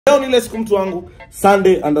Leo ni ile siku mtu wangu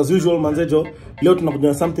Sunday, and as usual manzejo, leo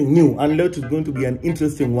tunakuja something new, and leo is going to be an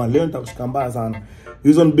interesting one. Leo nitakushika mbaya sana.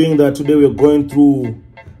 Reason being that today we are going through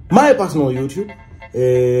my personal YouTube.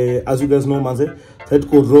 As you guys know manze, that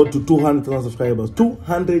called road to 200,000 subscribers.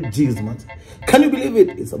 200 G's manze. Can you believe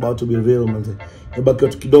it? It's about to be real manze. Ibaki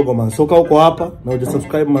watu kidogo manze. So kama uko hapa na uja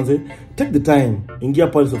subscribe manze, take the time, ingia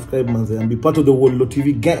pale subscribe manze and be part of the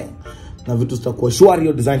Wololotv gang. Na vitu zitakuwa shwari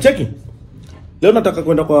yo design checking. Leo nataka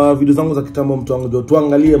kwenda kwa video zangu za kitambo mtu wangu ndio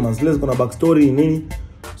tuangalie manze. Leo kuna backstory nini.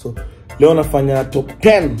 So leo nafanya top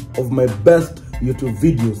 10 of my best YouTube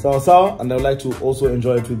videos. Sawa and I would like to also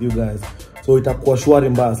enjoy it with you guys. So itakuwa shwari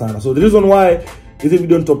mbaya sana. So the reason why this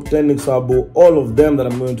video in top 10 is about all of them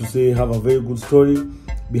that I'm going to say have a very good story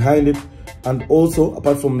behind it, and also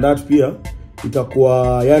apart from that pia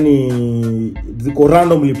itakuwa yani ziko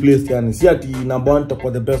randomly placed, yani si ati number 1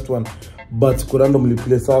 itakuwa the best one, but ziko randomly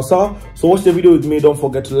placed. So watch the video with me. Don't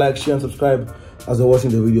forget to like, share and subscribe as you're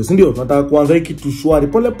watching the videos. Ndio nataka kuanza hiki tu shwari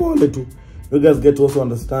pole pole tu. You guys get to also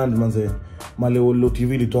understand manze male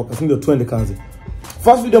Wololotv litoka, ndio twende kazi.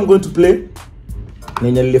 First video I'm going to play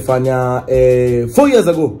nenye nilifanya 4 years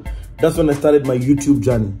ago. That's when I started my YouTube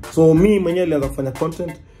journey. So me mwenyewe nilianza kufanya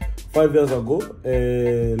content 5 years ago.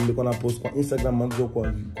 Nilikuwa na post kwa Instagram manzo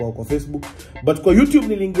kwa Facebook, but kwa YouTube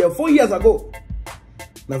niliingia 4 years ago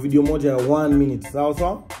na video moja ya 1 minute.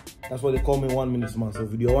 Sawa? That's what they call me 1 minute man. So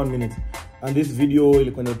video 1 minute, and this video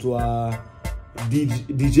ilikuwa inaitwa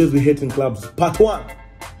DJs we hate in clubs part 1.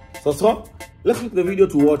 So let's click the video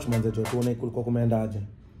to watch manze, tuone kulikuwa kumeenda aje.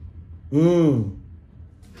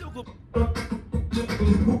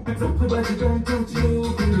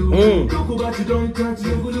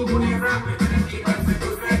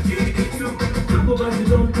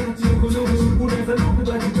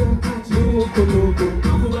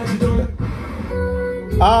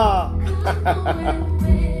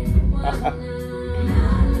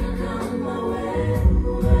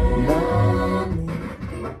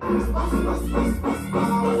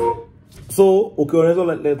 So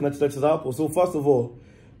let's hapo. So first of all,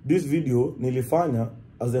 this video nilifanya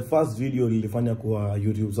as the first video nilifanya kwa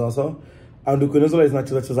YouTube. Sasa and ukionyesha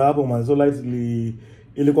tunacheza hapo manzo lights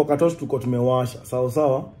ilikuwa katosh tuko tumewasha.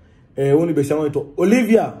 Sawa. Huyu ni besha wangu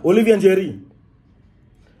Olivia Njeri,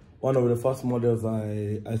 one of the first models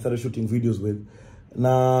I started shooting videos with.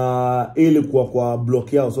 Na ilikuwa kwa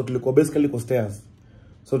block yao, so tulikuwa basically kwa stairs.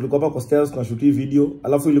 So tulikuwa hapa kwa stairs na shoot video.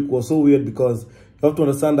 Alafu ilikuwa so weird because you have to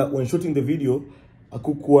understand that when shooting the video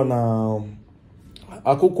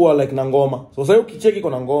hakukuwa like na ngoma. So sasa ukicheki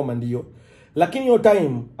kuna ngoma ndio, lakini hiyo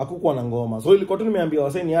time hakukuwa na ngoma. So ilikuwa tu nimeambia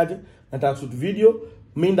wasee ni aje nataka shoot video,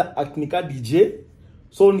 minda aknika DJ.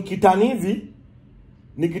 So nikitani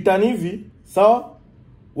hivi sawa,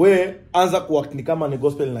 we anza kuact ni kama ni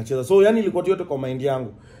gospel inacheza. So yani ilikuwa yote kwa mind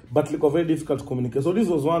yangu, but ilikuwa very difficult to communicate. So this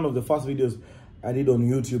was one of the first videos I did on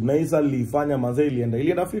YouTube. Na isa nilifanya manze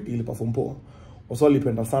ilienda fit, ili perform poa. Also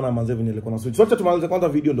nilipenda sana manze venye ilikuwa na switch. So acha tumalize kwanza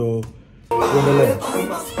video ndo tuendelee.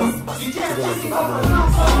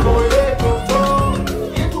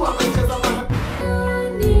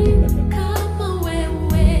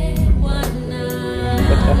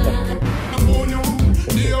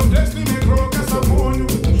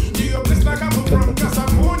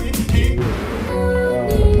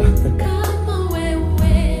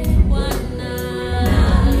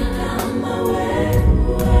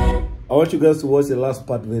 I want you guys to watch the last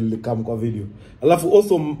part when they come kwa video. Alafu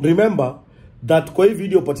also remember that kwa hii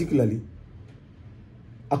video particularly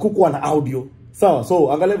hakukuwa na audio. Sawa,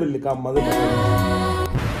 so angalia vile kama manze.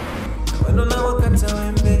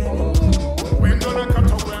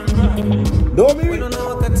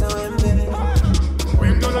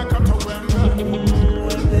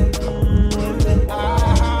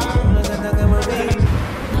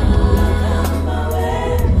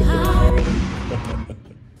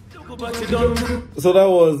 So that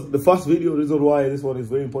was the first video. Reason why this one is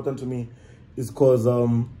very important to me is because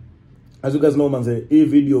as you guys know manze, hii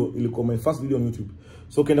video ilikuwa my first video on YouTube.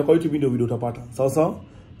 So kenda kwa YouTube video utapata. Sawa.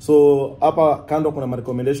 So hapa kando kuna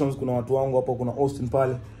recommendations, kuna watu wangu hapo, kuna Austin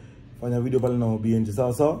pale fanya video pale na OBNG.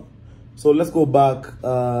 Sawa. So let's go back.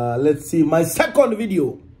 Let's see my second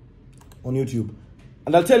video on YouTube.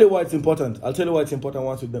 And I'll tell you why it's important. Once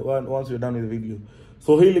you're done with the video.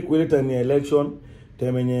 So hili kuleta ni election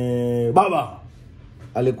temenye baba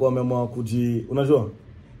alikuwa ameamua unajua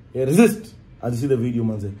resist and see the video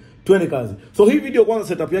manze. Twende kazi. So hii video kwanza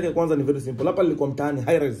setup yake kwanza ni very simple. Hapa nilikuwa mtaani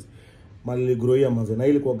high rise maligroia manze, na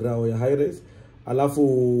ilikuwa grao ya high rise.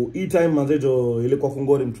 Alafu hii time manze jo ilikuwa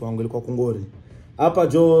Kungori mtu wangu, ilikuwa Kungori. Hapa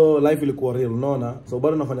jo life ilikuwa real, unaona? So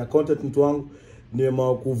bado nafanya content mtu wangu,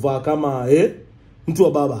 nimeamua kuvaa kama mtu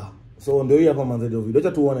wa baba. So ndio hii hapa manze ndio video.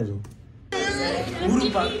 Acha tuone jo.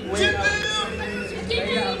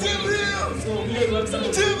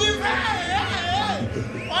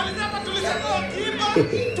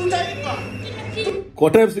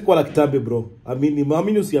 Kwa time sikuwa na kitambi bro.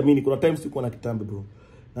 Amini usiamini, kuna time sikuwa na kitambi bro.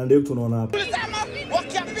 Na ndio tunaona hapa.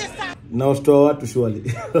 Na watoto watu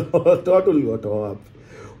shwali. Watoto watu liwatoa wapi?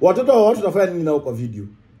 Watoto wa watu tafanya nini nao kwa video?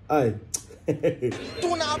 Ai.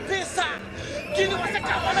 Tuna pesa. Kini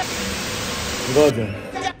watakabana. Ngoja.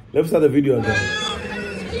 Let's start the video again.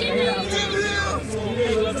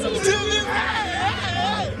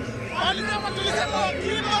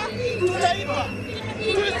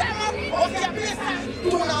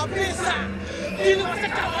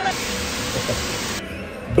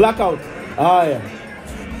 Blackout. Ah yeah.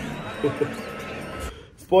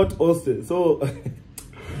 Sport hosted. So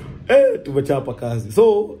tumechapa kazi.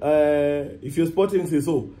 So if you're sporting say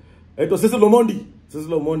so. Eto Sisi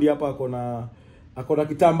Lomondi hapa akona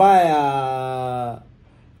kitambaa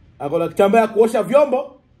ya kuosha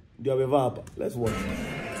vyombo ndio amevaa hapa. Let's watch.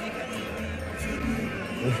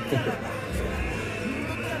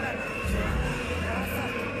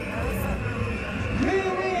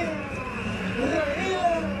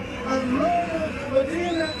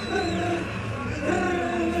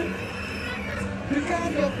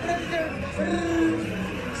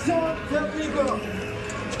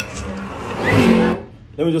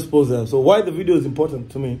 Let me just pause there. So why the video is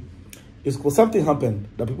important to me is because something happened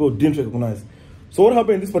that people didn't recognize. So what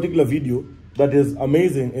happened in this particular video that is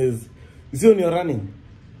amazing is, you see when you're running.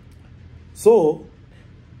 So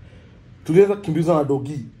tuliweza kimbiza na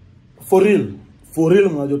dogi. For real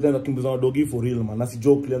mnajua tuliweza kimbiza na dogi for real man. Nasi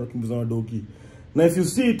joke tuliweza kimbiza na dogi. Now if you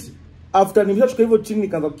see it, after nimeshachuka hivyo chini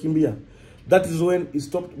nikaanza kukimbia, that is when it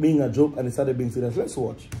stopped being a joke and it started being serious. Let's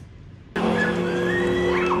watch.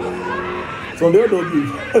 So ndio dogi.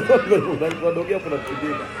 Dogi hapo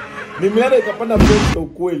nakimbia. Nimeona ikapanda point kwa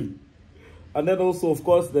ukweli. And then also of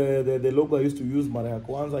course the logo I used to use mara ya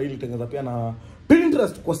kwanza ili tengeneza pia na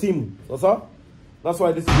Pinterest kwa simu. Sasa that's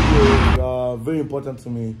why this video is very important to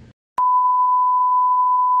me.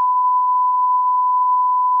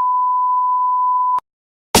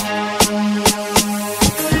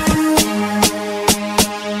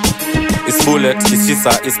 It's bullet, it's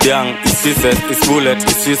Shisa, it's Biang, it's Shisa, it's bullet,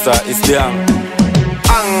 it's Shisa, it's Biang.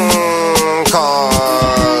 Anchor.